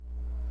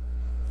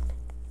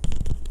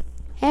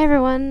Hey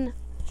everyone.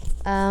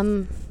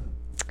 Um,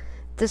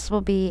 this will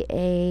be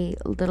a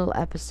little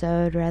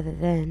episode rather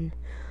than,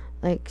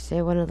 like,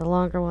 say, one of the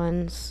longer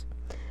ones.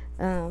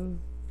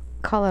 Um,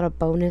 call it a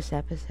bonus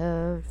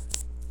episode.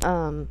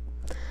 Um,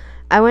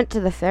 I went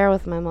to the fair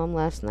with my mom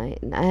last night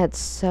and I had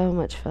so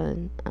much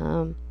fun.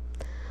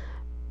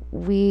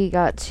 We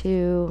got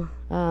to,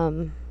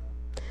 when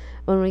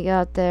we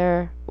got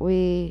there,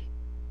 we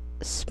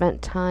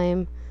spent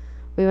time,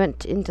 we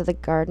went into the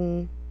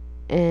garden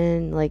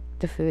in, like,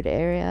 the food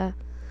area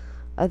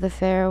of the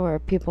fair where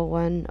people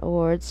won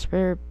awards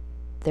for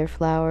their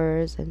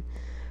flowers and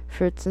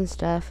fruits and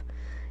stuff.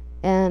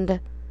 And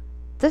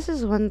this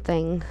is one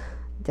thing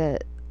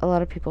that a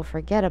lot of people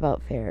forget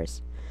about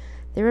fairs.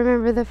 They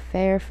remember the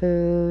fair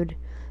food,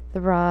 the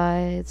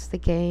rides, the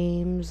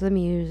games, the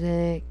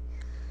music,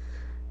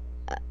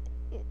 uh,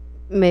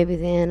 maybe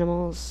the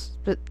animals,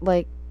 but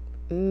like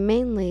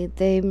mainly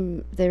they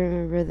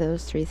remember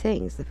those three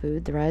things: the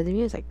food, the ride, the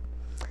music.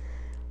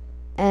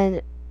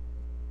 And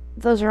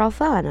those are all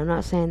fun. I'm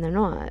not saying they're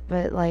not,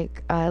 but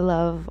like I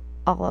love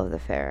all of the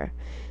fair,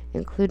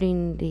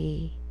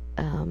 including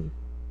um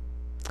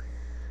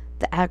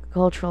the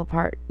agricultural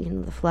part,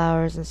 the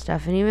flowers and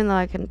stuff. And even though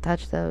I couldn't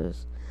touch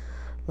those,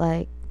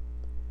 like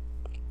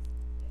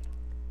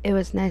it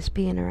was nice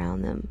being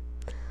around them.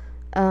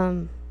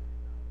 Um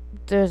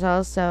there's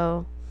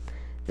also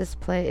this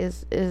play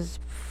is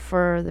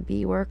for the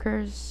bee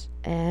workers,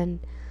 and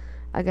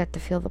I got to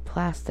feel the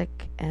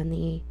plastic and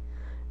the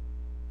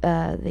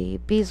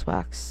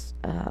beeswax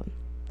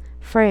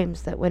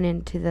frames that went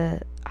into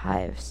the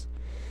hives.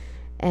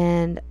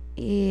 And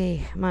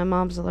my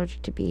mom's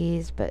allergic to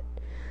bees, but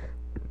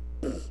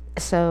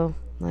so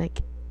like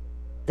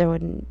there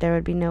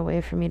would be no way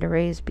for me to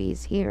raise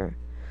bees here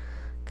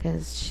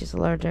because she's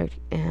allergic,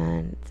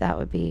 and that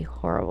would be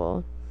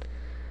horrible.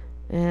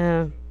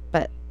 Yeah,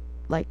 but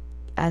like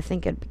I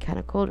think it'd be kind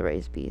of cool to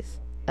raise bees.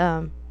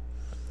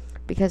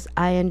 Because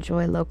I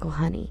enjoy local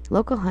honey.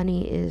 Local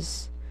honey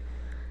is,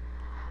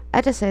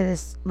 I just say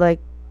this, like,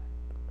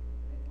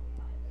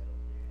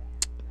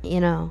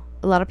 a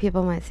lot of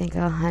people might think,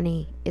 oh,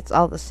 honey, it's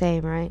all the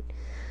same, right?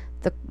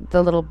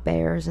 The little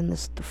bears and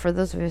this, for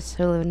those of us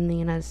who live in the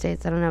United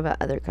States, I don't know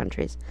about other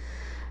countries,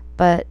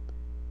 but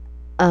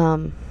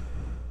um,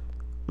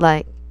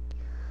 like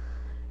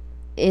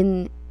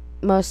in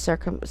most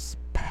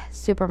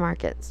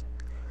supermarkets,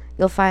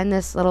 you'll find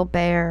this little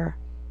bear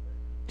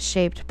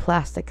shaped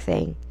plastic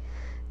thing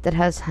that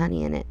has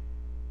honey in it,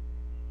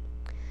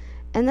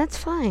 and that's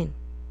fine.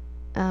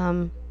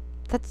 Um,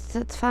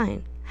 that's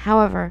fine.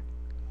 However,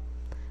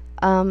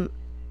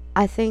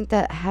 I think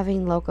that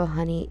having local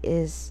honey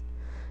is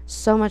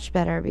so much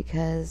better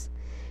because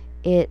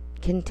it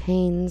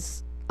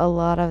contains a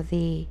lot of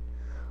the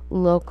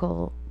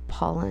local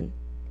pollen.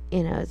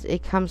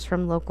 It comes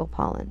from local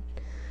pollen.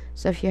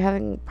 So if you're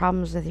having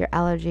problems with your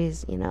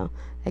allergies,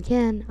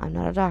 again, I'm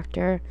not a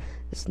doctor.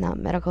 This is not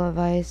medical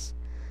advice.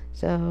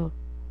 So,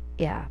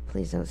 yeah,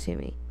 please don't sue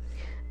me.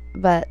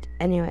 But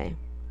anyway,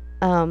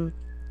 um,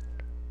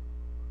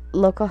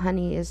 local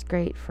honey is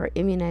great for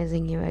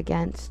immunizing you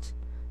against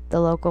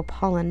the local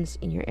pollens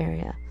in your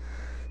area.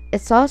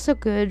 It's also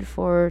good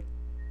for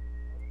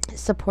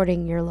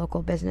supporting your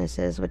local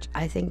businesses, which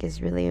I think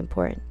is really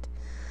important.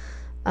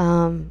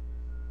 Um,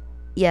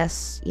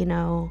 yes,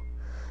 the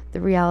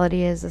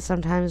reality is that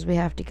sometimes we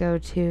have to go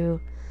to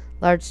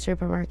large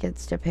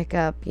supermarkets to pick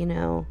up,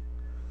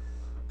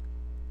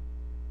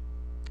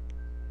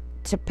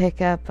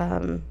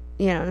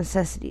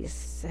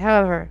 necessities.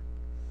 However,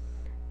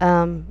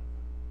 um,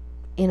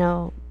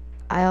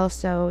 I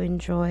also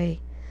enjoy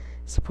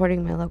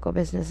supporting my local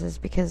businesses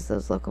because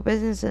those local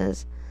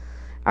businesses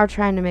are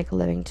trying to make a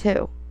living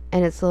too,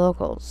 and it's the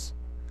locals,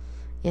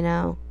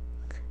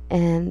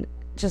 and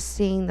just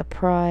seeing the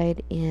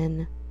pride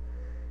in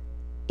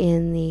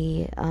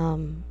the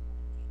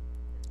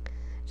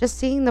just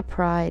seeing the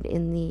pride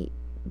in the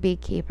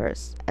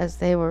beekeepers as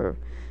they were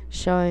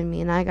showing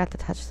me, and I got to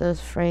touch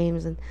those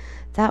frames, and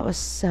that was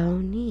so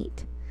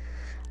neat.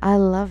 I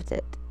loved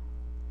it.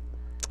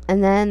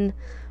 And then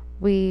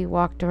we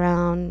walked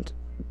around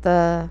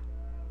as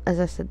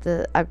I said,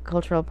 the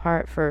agricultural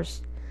part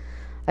first.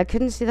 I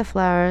couldn't see the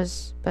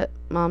flowers, but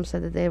Mom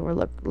said that they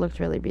looked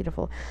really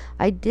beautiful.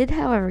 I did,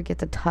 however, get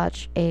to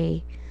touch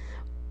a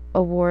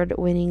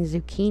award-winning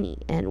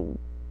zucchini, and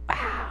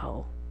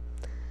wow,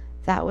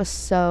 that was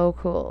so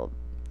cool.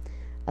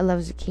 I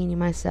love zucchini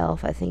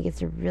myself. I think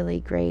it's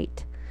really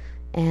great,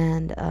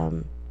 and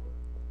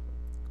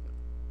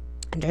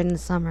during the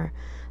summer,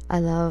 I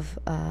love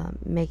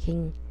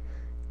making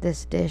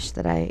this dish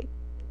that I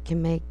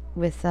can make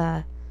with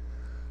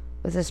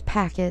this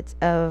packet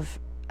of.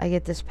 I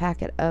get this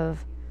packet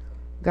of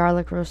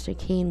garlic roasted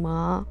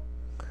quinoa,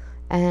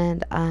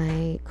 and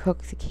I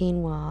cook the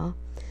quinoa,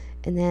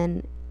 and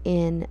then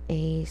in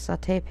a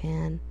saute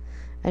pan,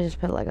 I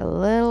just put like a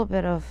little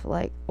bit of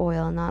like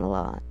oil, not a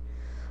lot,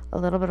 a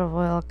little bit of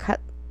oil,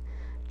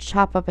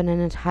 chop up an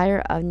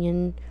entire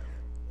onion,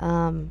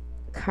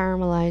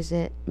 caramelize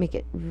it, make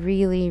it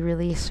really,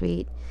 really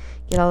sweet,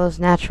 get all those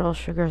natural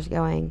sugars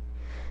going.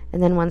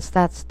 And then once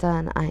that's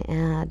done, I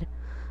add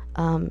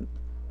um,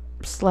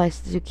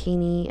 sliced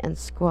zucchini and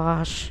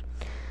squash,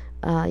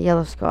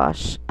 yellow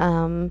squash,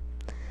 and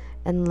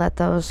let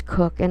those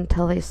cook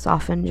until they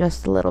soften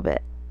just a little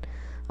bit.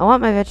 I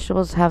want my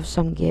vegetables to have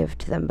some give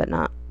to them, but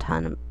not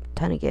ton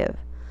of give.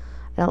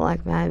 I don't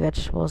like my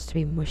vegetables to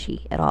be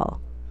mushy at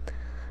all.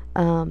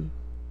 Um,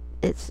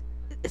 it's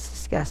it's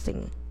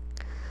disgusting.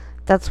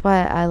 That's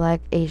why I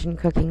like Asian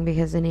cooking,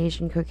 because in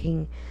Asian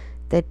cooking,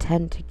 they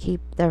tend to keep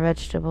their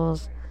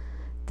vegetables.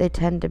 They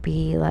tend to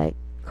be like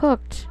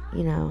cooked,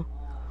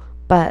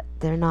 but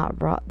they're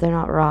not raw. They're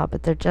not raw,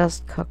 but they're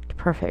just cooked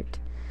perfect.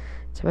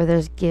 So where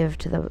there's give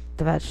to the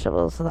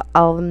vegetables, so that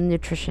all the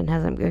nutrition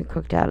hasn't been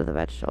cooked out of the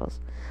vegetables.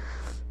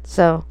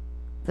 So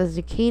the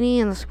zucchini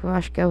and the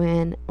squash go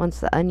in once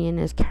the onion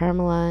is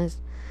caramelized,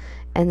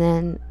 and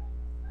then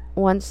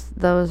once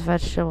those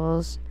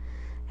vegetables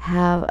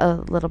have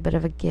a little bit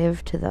of a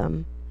give to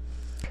them,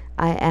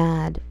 I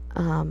add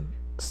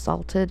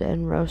salted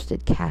and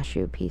roasted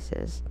cashew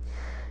pieces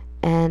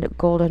and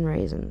golden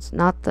raisins,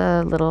 not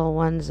the little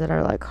ones that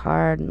are like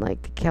hard and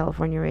like the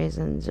California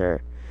raisins,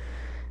 or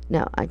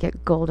no, I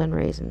get golden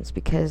raisins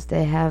because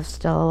they have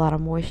still a lot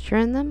of moisture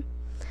in them,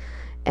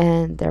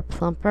 and they're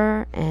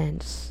plumper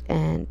and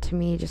to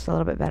me just a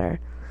little bit better.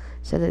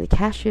 So the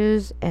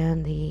cashews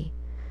and the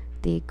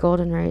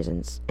golden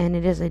raisins, and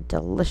it is a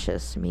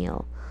delicious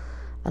meal.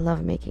 I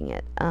love making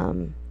it.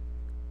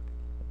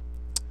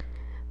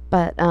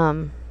 But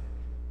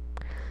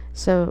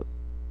so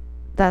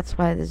that's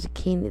why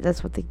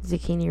that's what the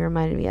zucchini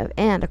reminded me of,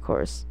 and of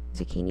course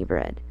zucchini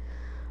bread,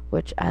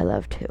 which I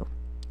love too.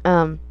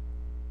 So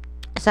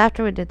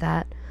after we did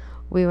that,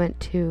 we went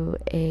to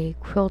a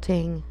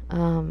quilting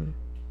room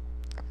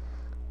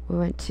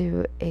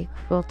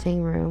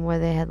where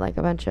they had like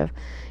a bunch of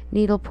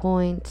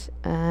needlepoint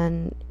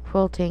and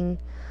quilting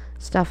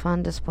stuff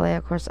on display.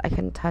 Of course, I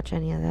couldn't touch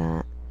any of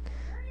that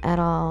at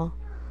all,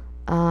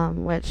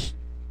 which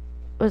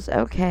was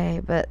okay,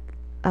 but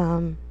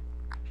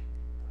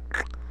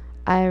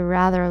I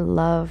rather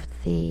loved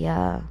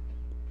the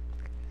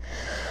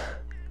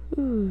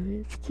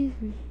excuse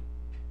me.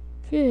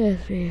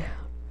 Excuse me.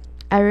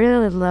 I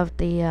really loved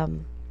the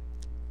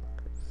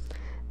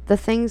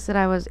things that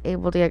I was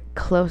able to get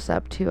close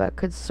up to. I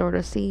could sort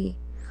of see,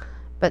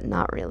 but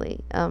not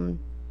really. And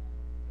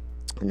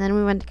then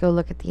we went to go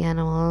look at the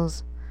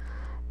animals.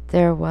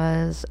 There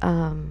was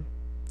a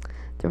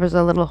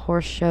little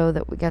horse show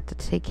that we got to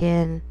take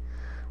in,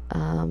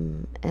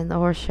 and the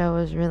horse show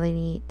was really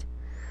neat.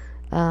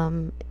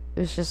 It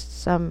was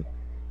just some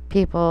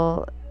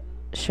people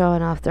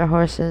showing off their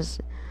horses,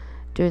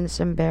 doing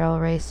some barrel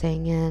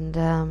racing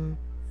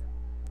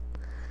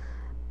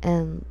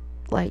and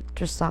like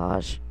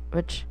dressage,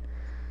 which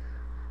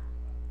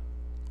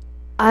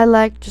I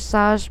like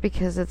dressage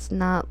because it's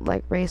not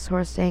like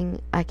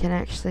racehorsing. I can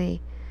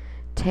actually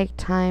take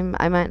time.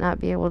 I might not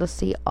be able to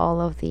see all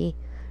of the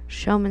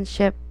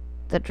showmanship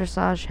that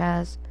dressage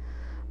has,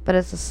 but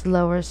it's a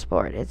slower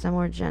sport. It's a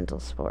more gentle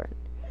sport.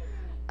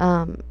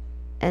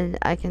 And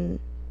I can,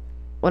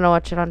 when I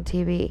watch it on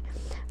TV,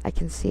 I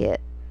can see it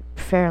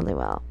fairly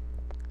well.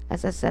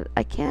 As I said,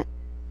 I can't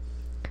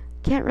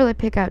really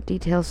pick out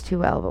details too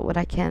well, but what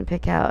I can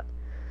pick out,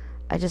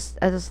 I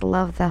just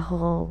love the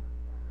whole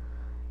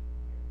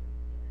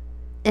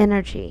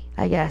energy,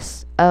 I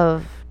guess,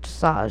 of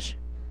dressage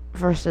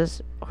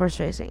versus horse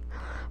racing.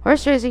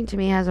 Horse racing to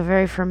me has a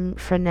very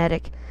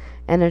frenetic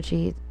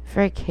energy,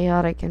 very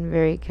chaotic and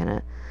very kind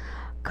of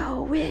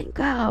go win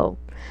go.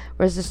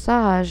 Whereas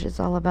dressage is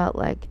all about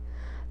like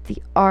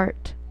the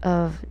art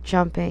of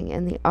jumping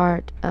and the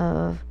art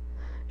of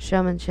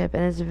showmanship,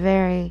 and it's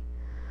very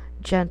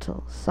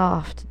gentle,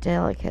 soft,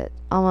 delicate,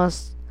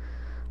 almost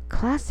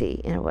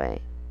classy in a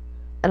way.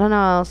 I don't know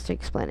how else to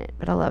explain it,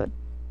 but I love it.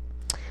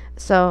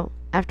 So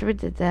after we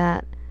did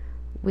that,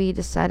 we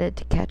decided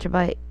to catch a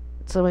bite.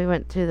 So we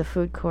went to the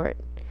food court,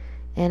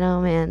 and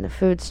oh man, the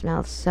food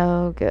smelled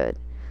so good.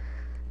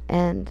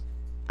 And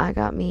I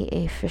got me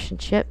a fish and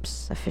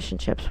chips. The fish and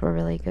chips were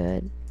really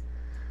good.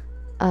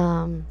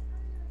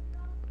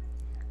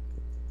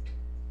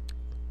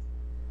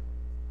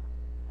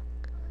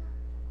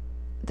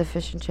 The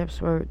fish and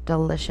chips were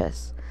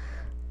delicious.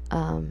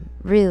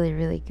 Really,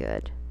 really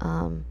good.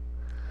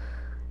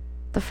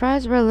 The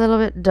fries were a little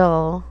bit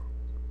dull.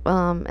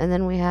 And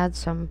then we had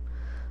some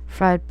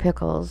fried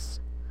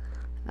pickles,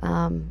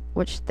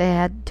 which they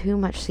had too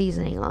much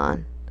seasoning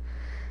on.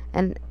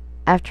 And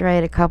after I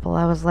ate a couple,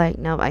 I was like,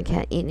 nope, I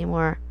can't eat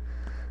anymore.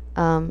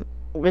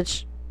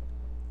 Which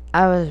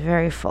I was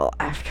very full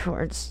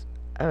afterwards.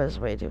 I was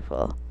way too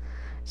full.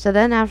 So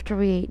then after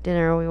we ate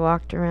dinner, we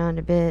walked around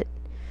a bit.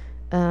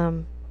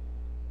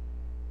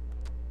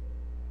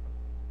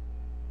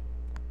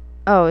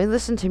 We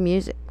listened to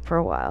music for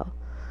a while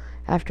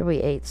after we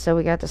ate, so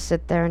we got to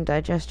sit there and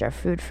digest our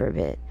food for a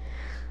bit.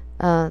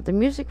 The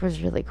music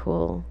was really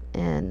cool,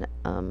 and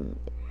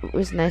it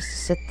was nice to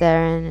sit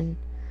there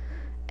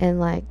and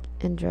like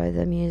enjoy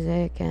the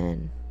music,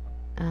 and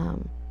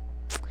Um,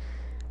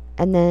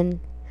 and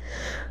then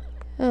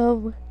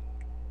um,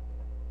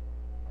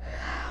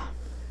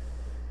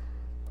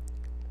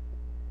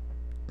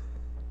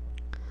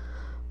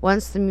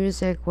 once the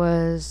music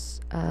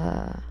was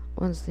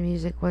once the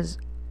music was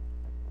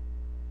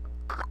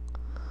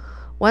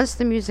once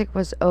the music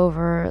was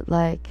over,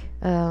 like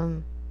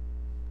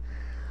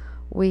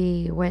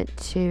we went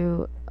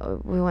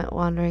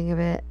wandering a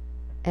bit,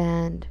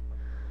 and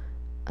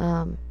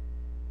um,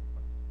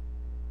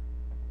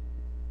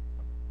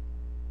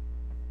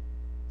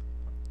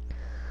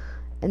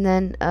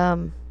 then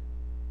I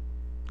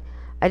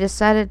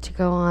decided to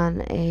go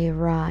on a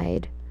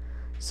ride.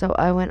 So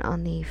I went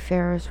on the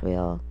Ferris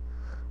wheel,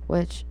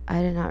 which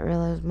I did not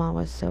realize Mom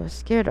was so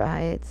scared of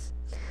heights,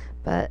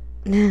 but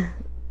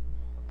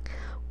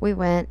we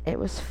went. It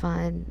was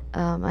fun.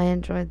 I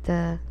enjoyed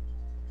the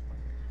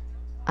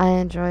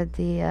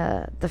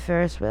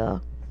Ferris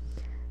wheel.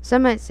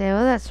 Some might say,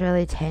 "Well, that's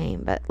really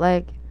tame," but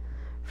like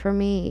for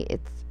me,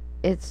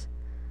 it's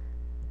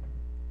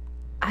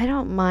I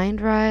don't mind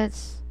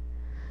rides,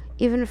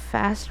 even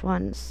fast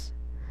ones.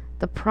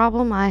 The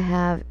problem I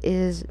have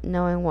is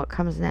knowing what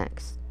comes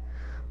next.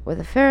 With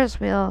a Ferris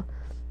wheel,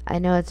 I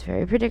know it's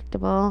very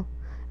predictable,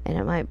 and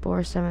it might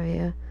bore some of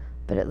you,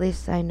 but at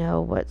least I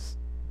know what's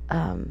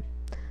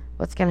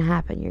gonna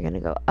happen. You're gonna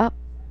go up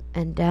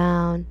and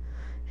down,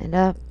 and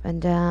up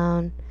and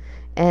down,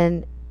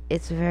 and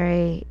it's a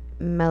very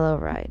mellow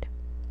ride.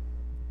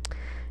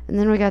 And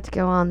then we got to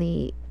go on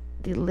the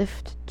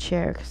lift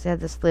chair because they had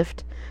this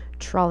lift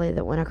trolley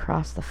that went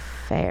across the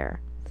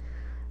fair.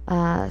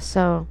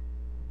 So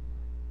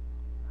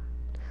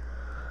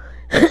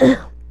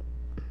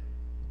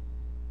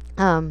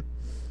um,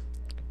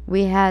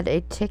 we had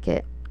a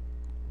ticket.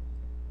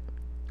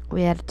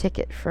 We had a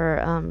ticket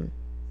for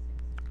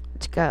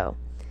to go,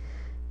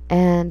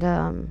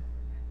 and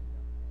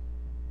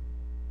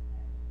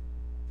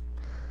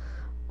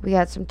we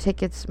got some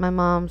tickets. My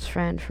mom's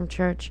friend from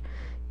church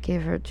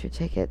gave her 2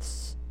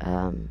 tickets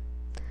to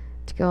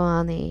go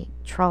on the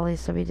trolley,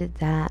 so we did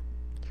that.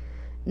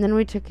 And then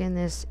we took in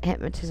this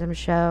hypnotism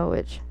show,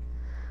 which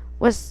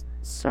was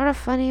sort of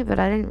funny, but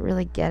I didn't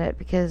really get it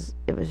because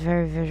it was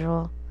very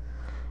visual.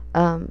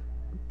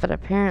 But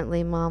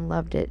apparently Mom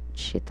loved it.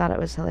 She thought it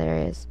was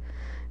hilarious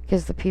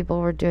because the people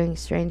were doing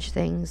strange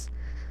things.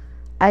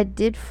 I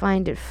did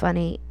find it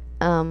funny,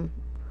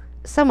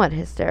 somewhat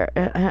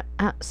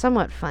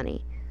somewhat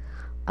funny,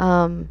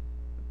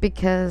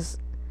 because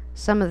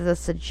some of the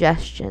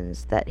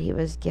suggestions that he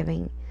was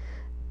giving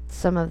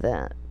some of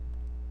the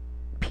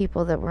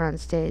people that were on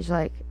stage,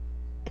 like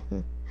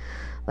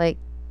like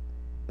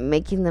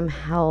making them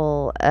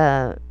howl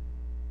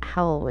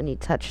when he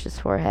touched his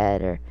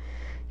forehead, or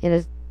you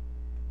know,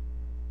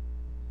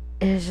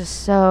 it was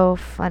just so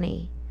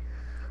funny.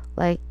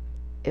 Like,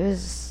 it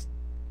was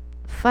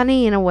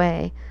funny in a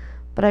way,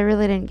 but I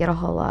really didn't get a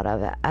whole lot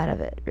of it out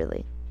of it,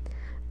 really.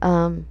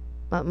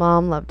 But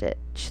Mom loved it.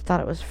 She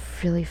thought it was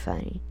really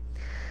funny.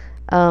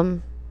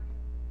 And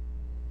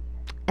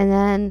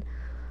then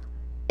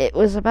it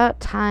was about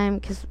time,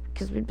 because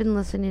we'd been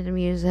listening to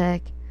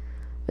music.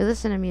 We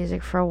listened to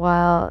music for a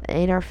while,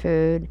 ate our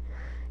food,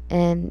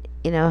 and,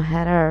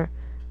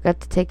 got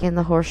to take in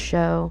the horse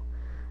show,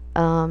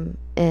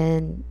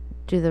 and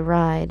do the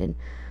ride. And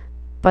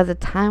by the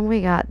time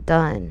we got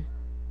done,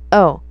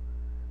 oh,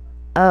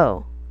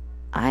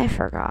 I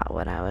forgot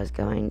what I was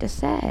going to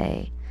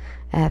say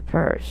at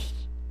first.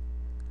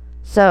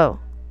 So,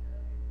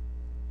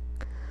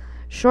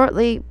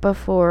 shortly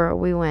before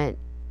we went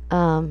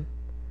to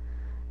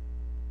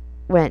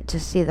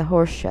see the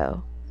horse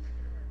show,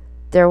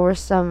 there were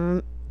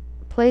some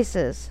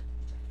places.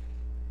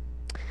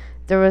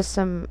 There was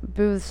some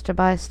booths to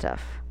buy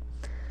stuff.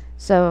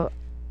 So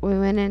we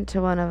went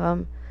into one of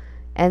them,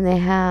 and they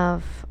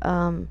had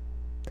all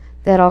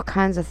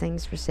kinds of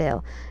things for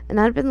sale.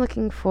 And I'd been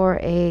looking for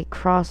a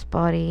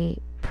crossbody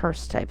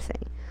purse type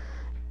thing,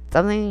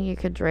 something you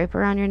could drape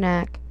around your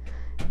neck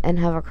and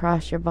have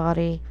across your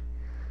body.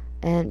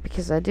 And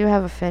because I do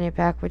have a fanny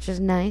pack, which is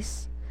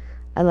nice,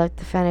 I like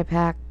the fanny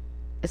pack,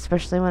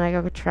 especially when I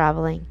go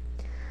traveling.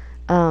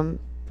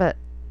 But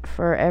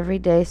for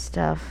everyday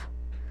stuff,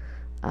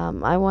 I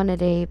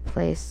wanted a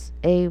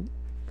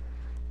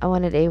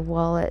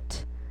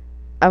wallet.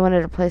 I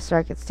wanted a place where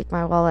I could stick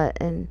my wallet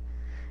and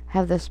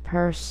have this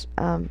purse.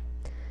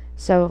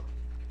 So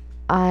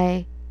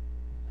we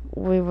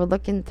were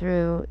looking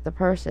through the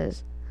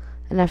purses,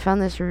 and I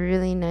found this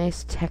really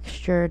nice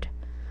textured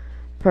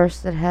purse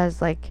that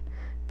has like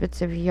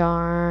bits of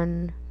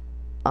yarn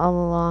all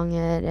along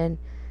it,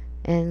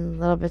 and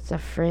little bits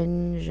of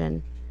fringe,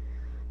 and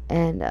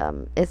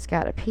it's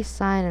got a peace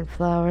sign and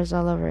flowers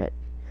all over it,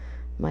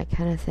 my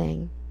kind of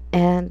thing.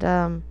 And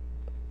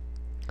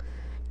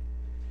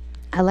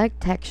I like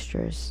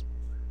textures.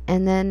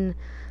 And then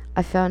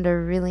I found a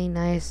really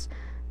nice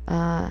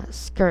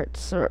skirt,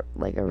 sort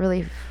like a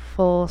really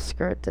full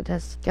skirt that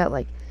has got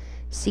like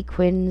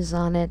sequins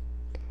on it,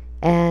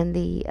 and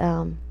the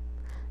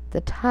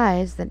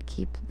ties that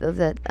you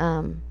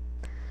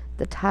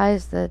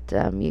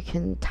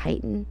can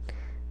tighten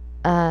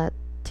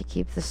to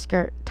keep the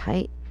skirt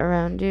tight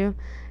around you,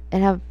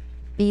 and have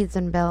beads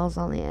and bells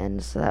on the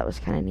end, so that was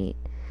kind of neat.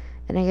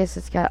 And I guess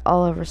it's got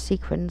all over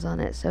sequins on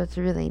it, so it's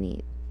really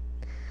neat.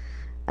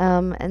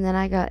 And then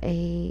I got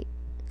a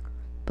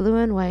blue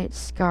and white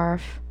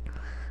scarf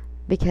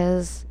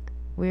because,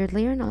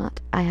 weirdly or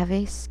not, I have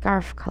a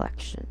scarf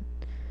collection,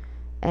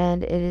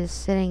 and it is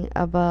sitting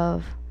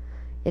above.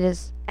 It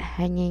is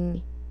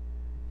hanging.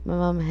 My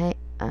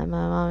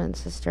mom and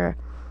sister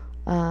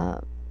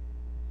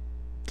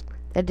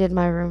that did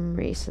my room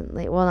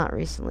recently. Well, not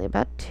recently,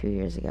 about 2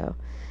 years ago,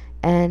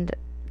 and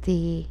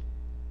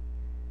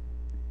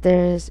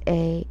there's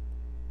a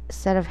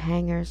set of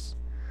hangers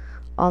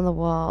on the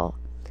wall,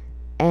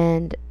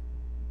 and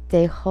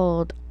they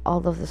hold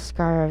all of the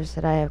scarves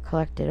that I have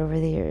collected over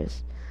the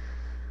years.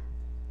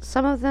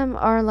 Some of them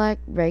are like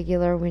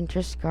regular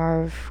winter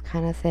scarf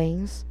kind of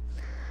things,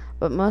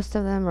 but most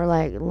of them are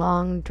like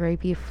long,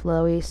 drapey,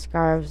 flowy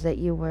scarves that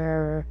you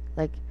wear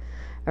like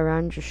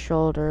around your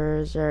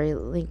shoulders or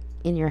like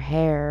in your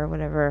hair or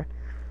whatever.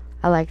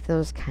 I like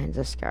those kinds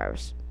of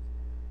scarves.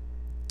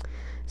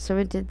 So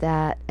we did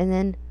that, and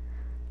then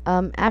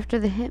after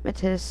the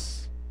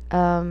hypnotist,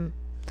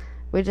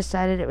 we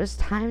decided it was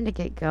time to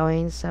get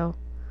going. So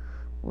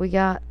we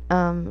got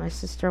my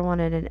sister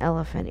wanted an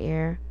elephant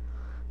ear,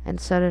 and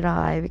so did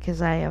I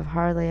because I have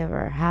hardly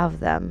ever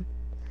have them.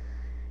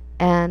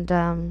 And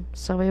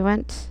so we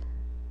went.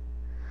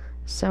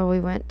 So we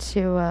went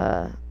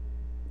to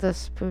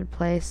this food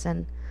place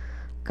and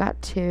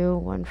got two,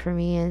 one for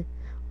me and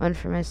one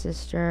for my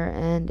sister,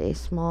 and a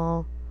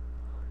small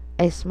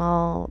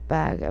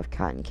bag of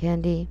cotton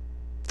candy.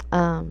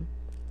 Um,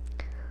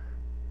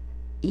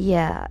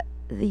 yeah,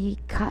 the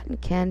cotton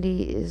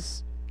candy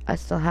is, I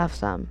still have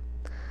some.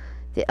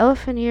 The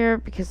elephant ear,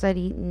 because I'd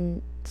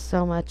eaten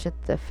so much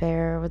at the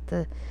fair with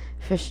the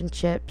fish and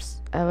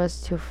chips, I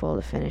was too full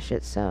to finish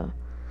it, so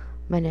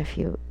my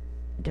nephew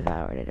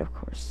devoured it, of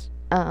course.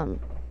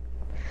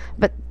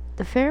 But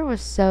the fair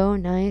was so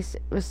nice.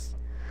 It was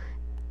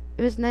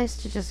nice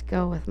to just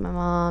go with my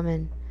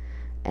mom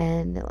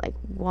and like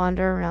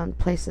wander around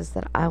places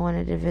that I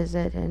wanted to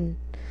visit and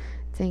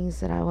things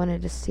that I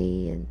wanted to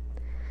see,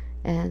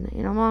 and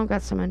mom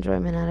got some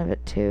enjoyment out of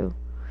it too.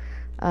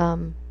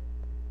 Um,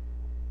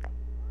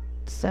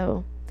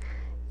 so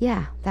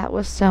yeah, that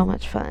was so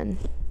much fun.